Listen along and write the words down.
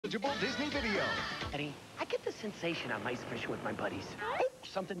eligible Disney video. Eddie, I get the sensation I'm ice fishing with my buddies. Oh,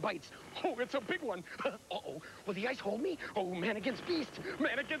 something bites. Oh, it's a big one. Uh-oh. Will the ice hold me? Oh, man against beast.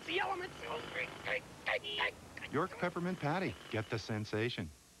 Man against the elements. York Peppermint Patty. Get the sensation.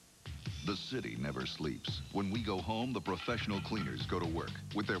 The city never sleeps. When we go home, the professional cleaners go to work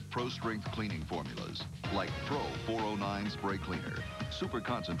with their pro-strength cleaning formulas, like Pro 409 Spray Cleaner. Super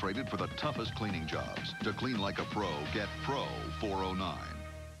concentrated for the toughest cleaning jobs. To clean like a pro, get Pro 409.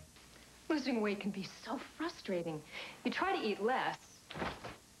 Losing weight can be so frustrating. You try to eat less,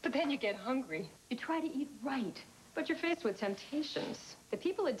 but then you get hungry. You try to eat right, but you're faced with temptations. The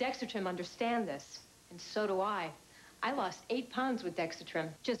people at Dexatrim understand this, and so do I. I lost 8 pounds with Dexatrim.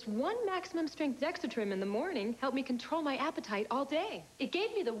 Just one maximum strength Dexatrim in the morning helped me control my appetite all day. It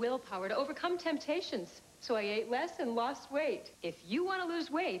gave me the willpower to overcome temptations. So I ate less and lost weight. If you want to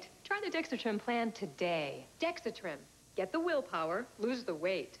lose weight, try the Dexatrim plan today. Dexatrim. Get the willpower, lose the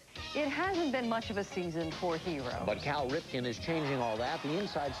weight. It hasn't been much of a season for Hero. But Cal Ripken is changing all that. The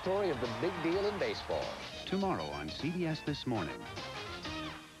inside story of the big deal in baseball. Tomorrow on CBS This Morning.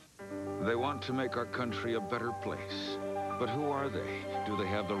 They want to make our country a better place. But who are they? Do they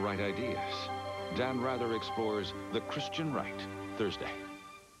have the right ideas? Dan Rather explores the Christian right, Thursday.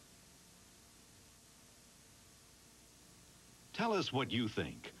 Tell us what you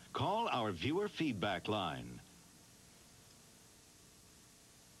think. Call our viewer feedback line.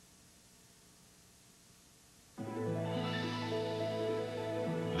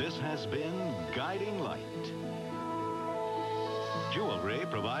 This has been Guiding Light. Jewelry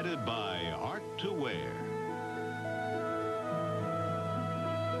provided by Art to Wear.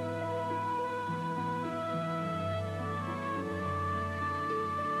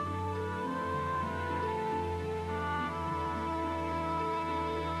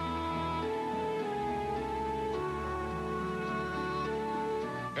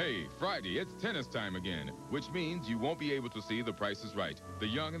 Hey, Friday, it's tennis time again, which means you won't be able to see The Price is Right, The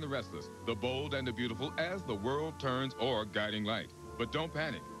Young and the Restless, The Bold and the Beautiful, As the World Turns, or Guiding Light. But don't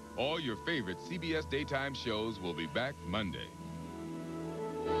panic. All your favorite CBS daytime shows will be back Monday.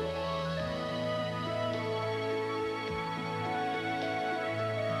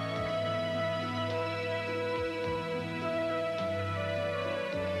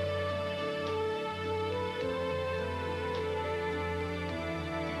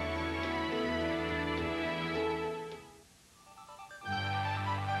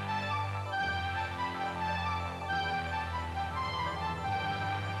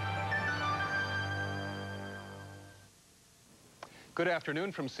 Good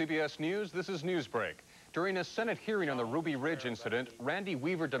afternoon from CBS News. This is Newsbreak. During a Senate hearing on the Ruby Ridge incident, Randy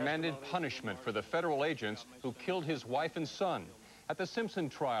Weaver demanded punishment for the federal agents who killed his wife and son. At the Simpson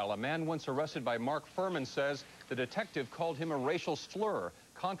trial, a man once arrested by Mark Fuhrman says the detective called him a racial slur,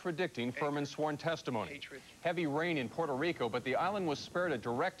 contradicting Fuhrman's sworn testimony. Heavy rain in Puerto Rico, but the island was spared a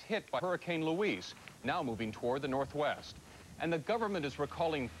direct hit by Hurricane Louise, now moving toward the northwest. And the government is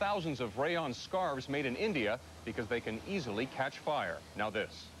recalling thousands of Rayon scarves made in India because they can easily catch fire. Now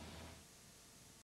this.